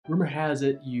Rumor has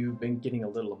it you've been getting a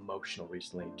little emotional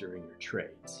recently during your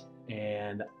trades,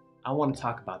 and I want to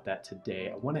talk about that today.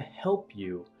 I want to help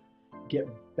you get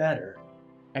better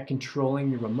at controlling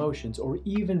your emotions or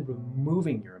even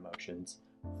removing your emotions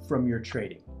from your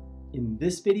trading. In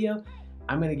this video,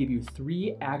 I'm going to give you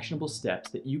 3 actionable steps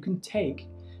that you can take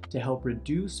to help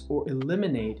reduce or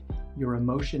eliminate your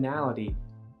emotionality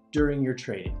during your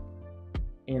trading.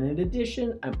 And in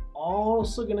addition, I'm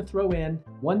also going to throw in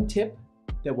 1 tip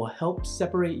that will help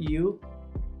separate you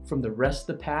from the rest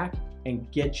of the pack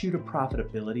and get you to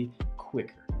profitability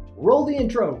quicker. Roll the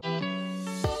intro.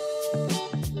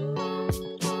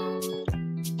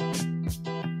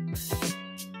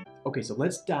 Okay, so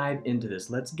let's dive into this.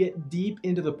 Let's get deep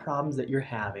into the problems that you're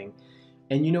having.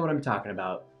 And you know what I'm talking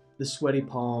about. The sweaty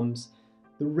palms,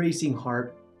 the racing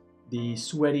heart, the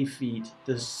sweaty feet,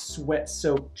 the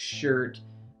sweat-soaked shirt,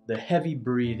 the heavy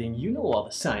breathing. You know all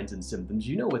the signs and symptoms.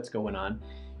 You know what's going on.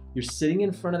 You're sitting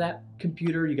in front of that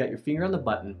computer, you got your finger on the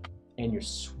button, and you're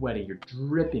sweating, you're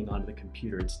dripping onto the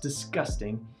computer. It's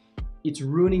disgusting. It's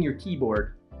ruining your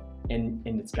keyboard, and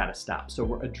it's gotta stop. So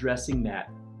we're addressing that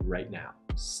right now.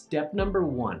 Step number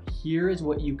 1, here is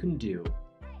what you can do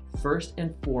first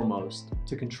and foremost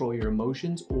to control your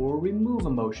emotions or remove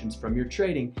emotions from your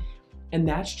trading. And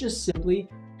that's just simply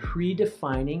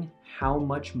predefining how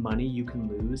much money you can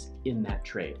lose in that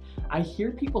trade. I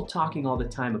hear people talking all the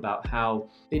time about how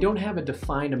they don't have a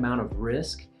defined amount of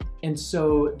risk, and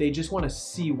so they just want to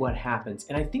see what happens.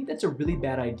 And I think that's a really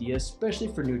bad idea, especially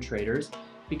for new traders,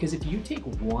 because if you take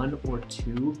 1 or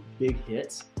 2 big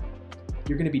hits,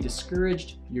 you're going to be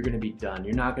discouraged, you're going to be done.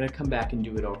 You're not going to come back and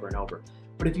do it over and over.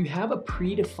 But if you have a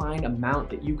predefined amount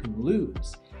that you can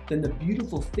lose, then the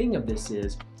beautiful thing of this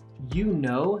is, you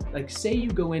know, like say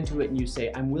you go into it and you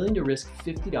say, I'm willing to risk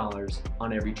 $50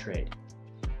 on every trade,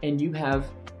 and you have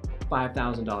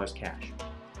 $5,000 cash.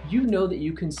 You know that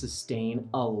you can sustain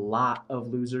a lot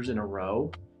of losers in a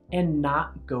row and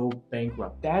not go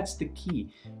bankrupt. That's the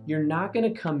key. You're not gonna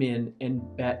come in and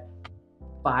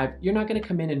you're not gonna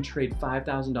come in and trade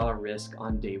 $5,000 risk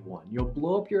on day 1. You'll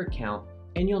blow up your account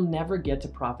and you'll never get to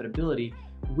profitability,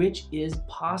 which is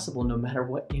possible no matter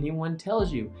what anyone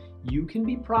tells you. You can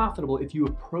be profitable if you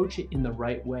approach it in the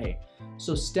right way.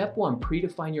 So step 1,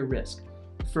 predefine your risk.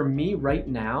 For me right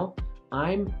now,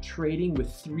 I'm trading with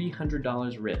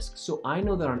 $300 risk. So I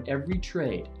know that on every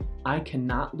trade, I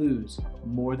cannot lose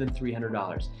more than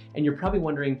 $300. And you're probably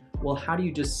wondering, well, how do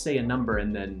you just say a number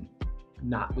and then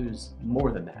not lose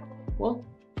more than that? Well,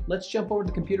 let's jump over to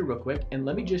the computer real quick and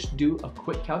let me just do a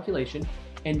quick calculation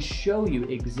and show you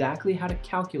exactly how to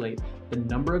calculate the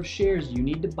number of shares you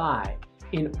need to buy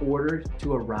in order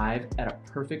to arrive at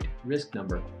a perfect risk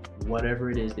number,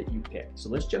 whatever it is that you pick. So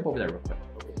let's jump over there real quick.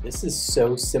 Okay, this is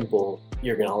so simple,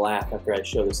 you're gonna laugh after I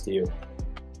show this to you.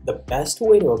 The best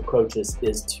way to approach this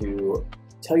is to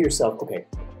tell yourself, okay,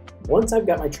 once I've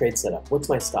got my trade set up, what's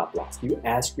my stop loss? You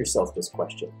ask yourself this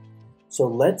question. So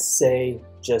let's say,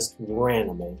 just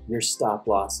randomly, your stop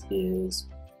loss is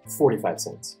 45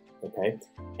 cents, okay?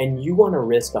 And you wanna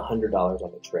risk $100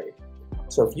 on the trade.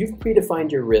 So if you've predefined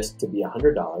your risk to be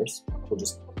 $100, we'll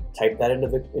just type that into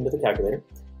the calculator.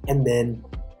 And then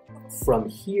from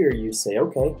here you say,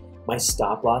 okay, my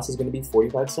stop loss is gonna be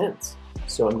 45 cents.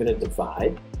 So I'm gonna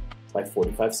divide by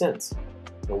 45 cents.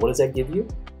 And what does that give you?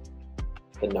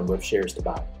 The number of shares to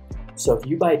buy. So if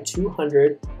you buy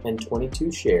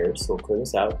 222 shares, so we'll clear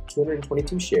this out,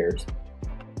 222 shares,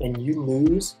 and you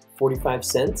lose 45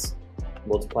 cents,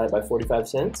 multiply it by 45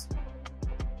 cents,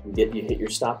 you hit your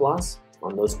stop loss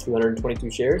on those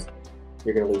 222 shares,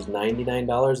 you're gonna lose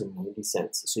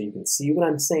 $99.90. So you can see what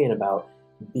I'm saying about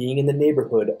being in the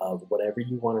neighborhood of whatever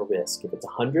you wanna risk. If it's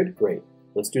 100, great.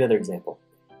 Let's do another example.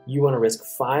 You wanna risk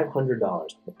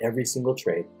 $500 on every single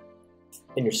trade,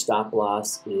 and your stop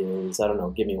loss is, I don't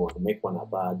know, give me one, make one up,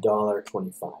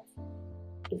 $1.25.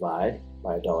 Divide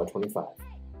by $1.25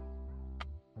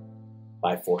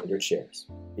 by 400 shares.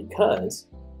 Because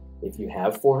if you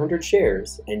have 400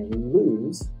 shares and you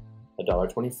lose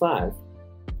 $1.25,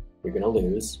 you're gonna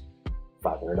lose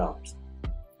 $500.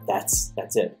 That's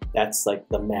it. That's like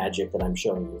the magic that I'm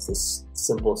showing you, is this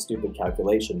simple, stupid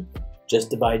calculation. Just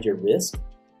divide your risk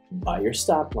by your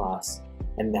stop loss,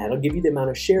 and that'll give you the amount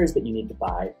of shares that you need to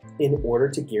buy in order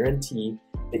to guarantee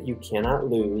that you cannot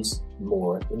lose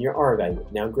more than your R value.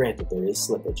 Now granted, there is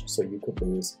slippage, so you could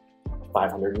lose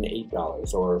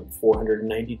 $508 or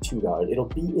 $492. It'll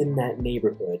be in that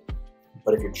neighborhood,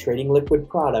 but if you're trading liquid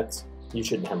products, you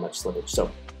shouldn't have much slippage.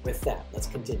 So with that, let's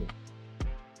continue.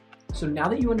 So now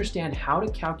that you understand how to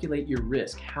calculate your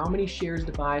risk, how many shares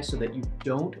to buy so that you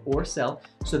don't, or sell,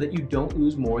 so that you don't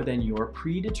lose more than your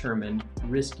predetermined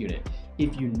risk unit.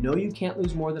 If you know you can't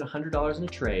lose more than $100 in a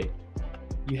trade,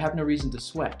 you have no reason to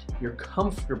sweat. You're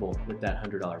comfortable with that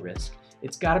 $100 risk.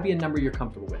 It's got to be a number you're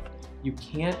comfortable with. You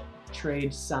can't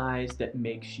trade size that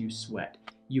makes you sweat.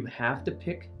 You have to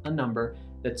pick a number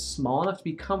that's small enough to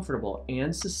be comfortable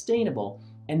and sustainable,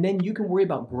 and then you can worry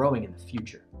about growing in the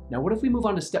future. Now, what if we move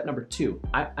on to step number 2?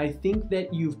 I think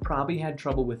that you've probably had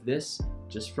trouble with this.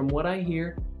 Just from what I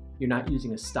hear, you're not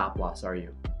using a stop loss, are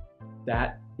you?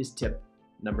 That is tip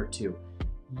number 2.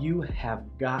 You have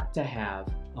got to have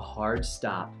a hard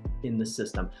stop in the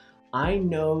system. I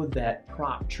know that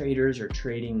prop traders are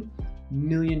trading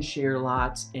million share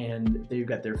lots and they've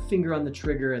got their finger on the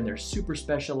trigger and they're super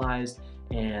specialized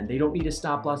and they don't need a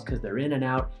stop loss because they're in and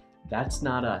out. That's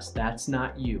not us. That's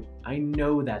not you. I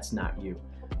know that's not you.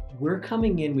 We're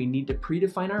coming in, we need to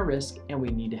predefine our risk and we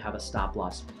need to have a stop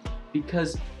loss.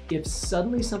 Because if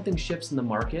suddenly something shifts in the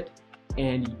market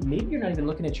and maybe you're not even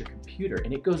looking at your computer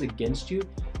and it goes against you,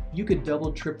 you could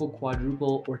double, triple,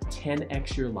 quadruple, or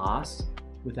 10x your loss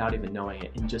without even knowing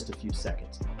it in just a few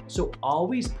seconds. So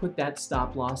always put that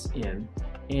stop loss in.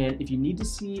 And if you need to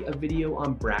see a video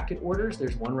on bracket orders,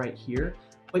 there's one right here,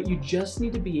 but you just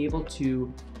need to be able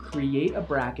to create a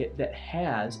bracket that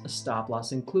has a stop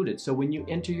loss included. So when you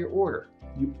enter your order,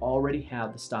 you already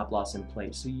have the stop loss in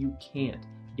place, so you can't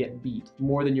get beat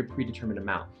more than your predetermined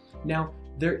amount. Now,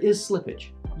 there is slippage.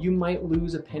 You might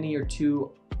lose a penny or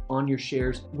two on your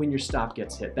shares when your stop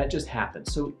gets hit. That just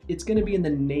happens. So it's gonna be in the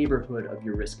neighborhood of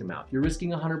your risk amount. If you're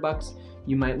risking $100,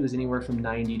 you might lose anywhere from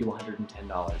 $90 to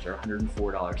 $110 or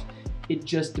 $104. It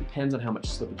just depends on how much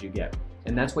slippage you get.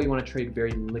 And that's why you wanna trade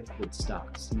very liquid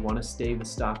stocks. You wanna stay with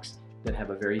stocks that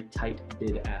have a very tight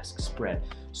bid-ask spread.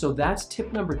 So that's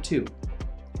tip number 2.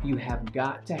 You have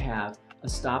got to have a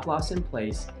stop loss in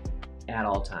place at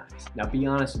all times. Now be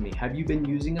honest with me, have you been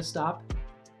using a stop?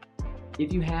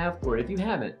 If you have, or if you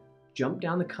haven't, jump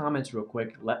down the comments real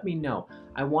quick, let me know.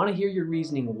 I want to hear your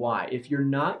reasoning why. If you're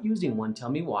not using one, tell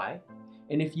me why.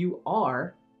 And if you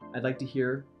are, I'd like to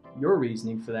hear your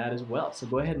reasoning for that as well. So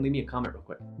go ahead and leave me a comment real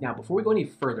quick. Now, before we go any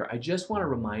further, I just want to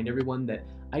remind everyone that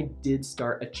I did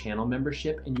start a channel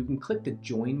membership, and you can click the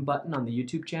join button on the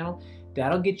YouTube channel.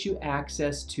 That'll get you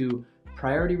access to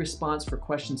priority response for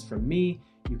questions from me.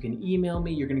 You can email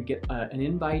me. You're going to get an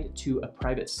invite to a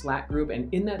private Slack group.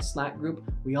 And in that Slack group,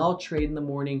 we all trade in the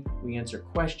morning. We answer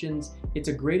questions. It's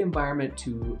a great environment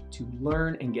to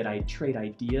learn and get trade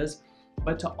ideas,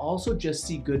 but to also just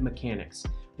see good mechanics.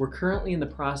 We're currently in the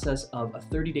process of a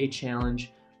 30-day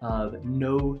challenge of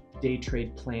no day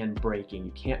trade plan breaking.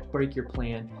 You can't break your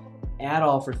plan at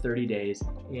all for 30 days.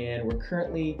 And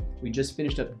we just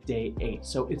finished up day 8.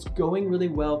 So it's going really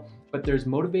well, but there's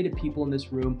motivated people in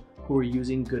this room who are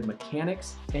using good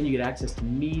mechanics, and you get access to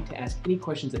me to ask any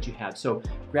questions that you have. So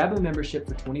grab a membership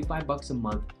for $25 a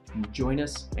month and join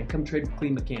us and come trade with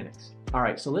clean mechanics. All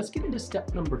right, so let's get into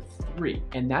step number 3,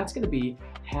 and that's gonna be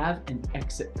have an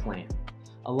exit plan.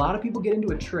 A lot of people get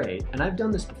into a trade, and I've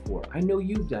done this before. I know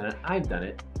you've done it, I've done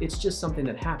it. It's just something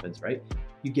that happens, right?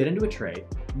 You get into a trade,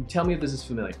 you tell me if this is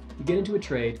familiar. You get into a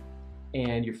trade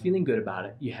and you're feeling good about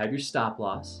it. You have your stop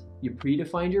loss, you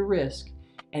predefined your risk,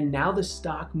 and now the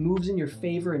stock moves in your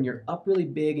favor and you're up really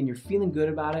big and you're feeling good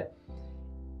about it.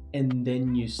 And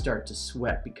then you start to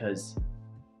sweat because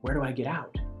where do I get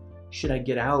out? Should I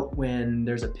get out when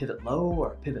there's a pivot low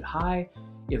or a pivot high?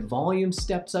 If volume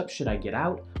steps up, should I get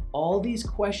out? All these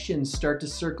questions start to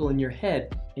circle in your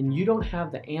head and you don't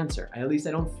have the answer. At least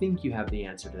I don't think you have the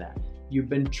answer to that. You've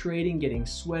been trading, getting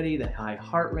sweaty, the high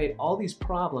heart rate, all these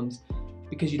problems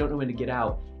because you don't know when to get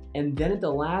out. And then at the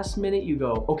last minute you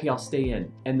go, okay, I'll stay in.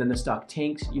 And then the stock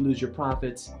tanks, you lose your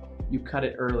profits, you cut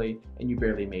it early, and you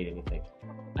barely made anything.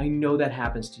 I know that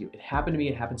happens to you. It happened to me,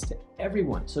 it happens to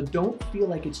everyone. So don't feel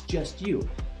like it's just you.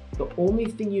 The only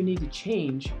thing you need to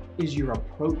change is your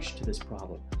approach to this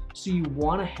problem. So you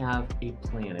wanna have a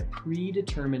plan, a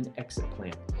predetermined exit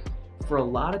plan. For a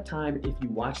lot of time, if you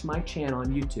watch my channel on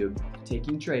YouTube,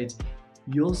 Taking Trades,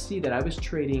 you'll see that I was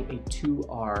trading a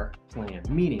 2R plan,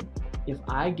 meaning if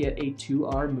I get a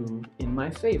 2R move in my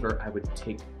favor, I would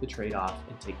take the trade off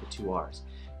and take the 2Rs.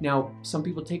 Now, some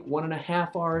people take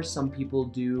 1.5 Rs, some people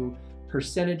do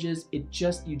percentages.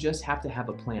 You just have to have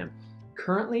a plan.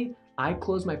 Currently, I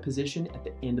close my position at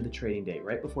the end of the trading day,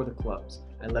 right before the close.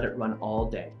 I let it run all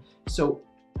day. So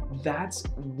that's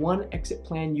one exit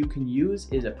plan you can use,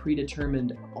 is a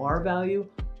predetermined R value,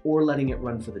 or letting it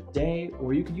run for the day,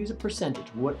 or you could use a percentage.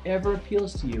 Whatever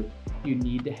appeals to you, you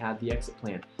need to have the exit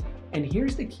plan. And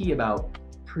here's the key about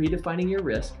predefining your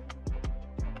risk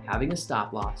having a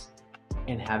stop loss,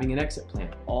 and having an exit plan.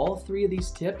 All three of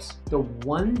these tips, the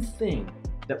one thing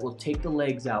that will take the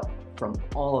legs out from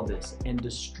all of this and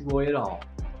destroy it all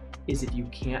is if you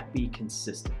can't be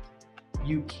consistent.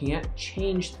 You can't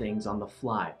change things on the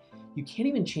fly. You can't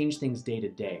even change things day to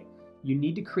day. You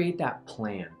need to create that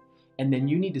plan, and then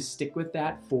you need to stick with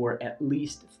that for at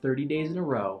least 30 days in a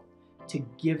row to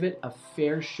give it a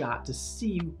fair shot to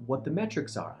see what the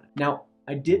metrics are. Now,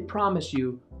 I did promise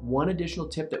you one additional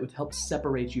tip that would help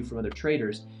separate you from other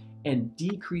traders and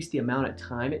decrease the amount of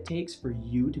time it takes for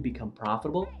you to become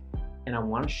profitable. And I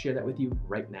want to share that with you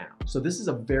right now. So this is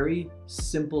a very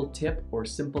simple tip or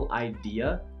simple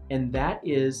idea. And that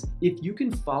is, if you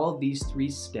can follow these 3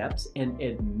 steps and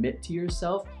admit to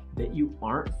yourself that you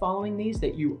aren't following these,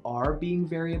 that you are being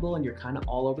variable and you're kind of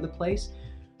all over the place,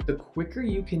 the quicker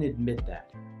you can admit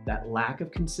that lack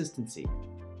of consistency,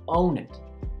 own it,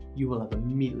 you will have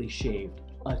immediately shaved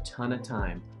a ton of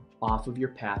time off of your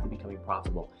path to becoming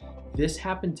profitable. This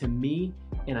happened to me,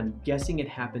 and I'm guessing it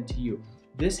happened to you.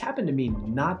 This happened to me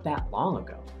not that long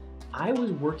ago. I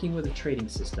was working with a trading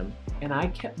system, and I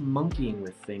kept monkeying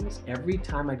with things every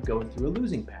time I'd go through a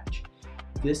losing patch.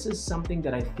 This is something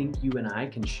that I think you and I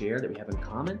can share that we have in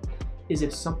common, is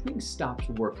if something stops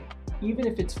working, even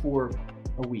if it's for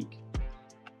a week,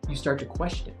 you start to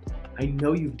question it. I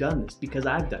know you've done this because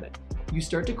I've done it. You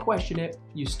start to question it,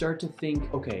 you start to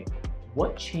think, okay,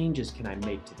 what changes can I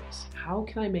make to this? How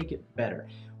can I make it better?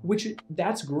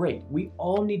 That's great. We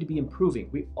all need to be improving.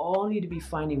 We all need to be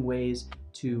finding ways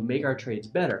to make our trades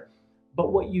better.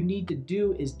 But what you need to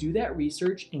do is do that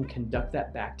research and conduct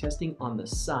that back testing on the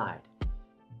side.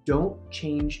 Don't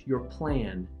change your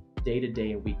plan day to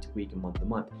day and week to week and month to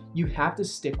month. You have to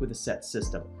stick with a set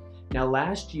system. Now,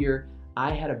 last year,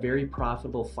 I had a very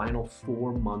profitable final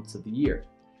 4 months of the year.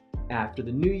 After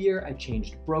the new year, I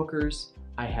changed brokers.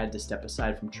 I had to step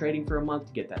aside from trading for a month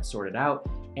to get that sorted out.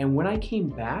 And when I came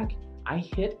back, I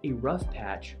hit a rough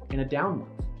patch and a down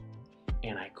month.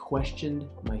 And I questioned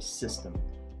my system.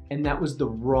 And that was the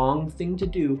wrong thing to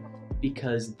do,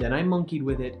 because then I monkeyed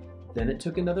with it. Then it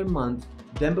took another month.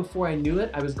 Then before I knew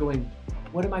it, I was going,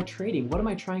 what am I trading? What am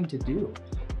I trying to do?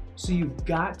 So you've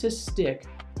got to stick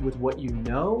with what you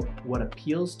know, what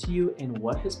appeals to you, and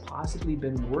what has possibly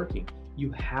been working.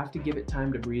 You have to give it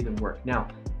time to breathe and work. Now,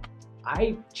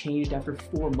 I changed after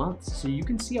 4 months, so you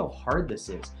can see how hard this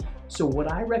is. So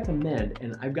what I recommend,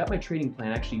 and I've got my trading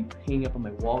plan actually hanging up on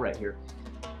my wall right here,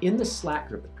 in the Slack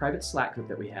group, the private Slack group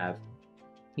that we have,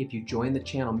 if you join the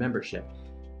channel membership,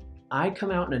 I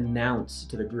come out and announce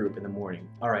to the group in the morning,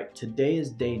 all right, today is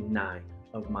day 9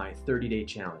 of my 30-day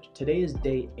challenge. Today is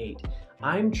day 8.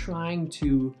 I'm trying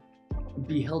to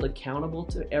be held accountable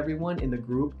to everyone in the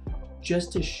group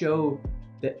just to show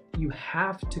that you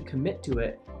have to commit to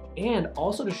it, and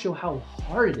also to show how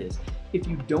hard it is. If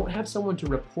you don't have someone to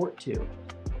report to,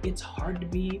 it's hard to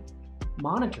be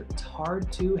monitored. It's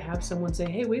hard to have someone say,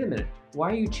 hey, wait a minute,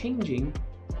 why are you changing?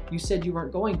 You said you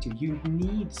weren't going to. You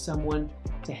need someone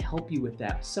to help you with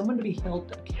that, someone to be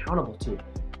held accountable to.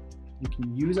 You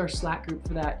can use our Slack group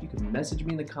for that. You can message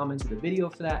me in the comments of the video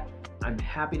for that. I'm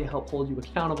happy to help hold you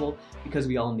accountable because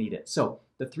we all need it. So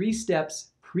the 3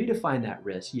 steps, predefine that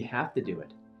risk. You have to do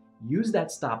it. Use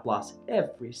that stop loss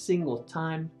every single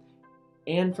time.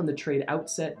 And from the trade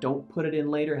outset, don't put it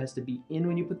in later. It has to be in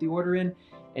when you put the order in.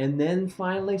 And then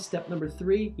finally, step number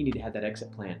 3, you need to have that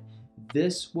exit plan.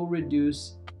 This will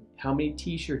reduce how many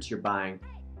t-shirts you're buying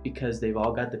because they've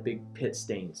all got the big pit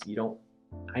stains.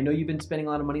 I know you've been spending a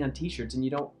lot of money on t-shirts and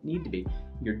you don't need to be.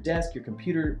 Your desk, your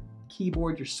computer,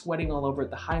 keyboard, you're sweating all over at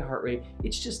the high heart rate.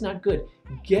 It's just not good.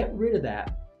 Get rid of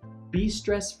that. Be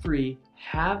stress-free,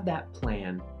 have that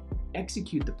plan,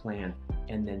 execute the plan,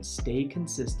 and then stay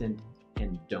consistent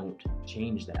and don't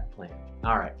change that plan.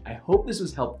 All right, I hope this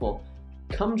was helpful.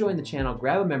 Come join the channel,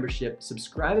 grab a membership,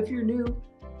 subscribe if you're new,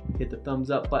 hit the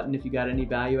thumbs up button if you got any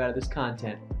value out of this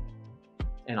content,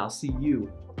 and I'll see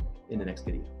you in the next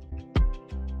video.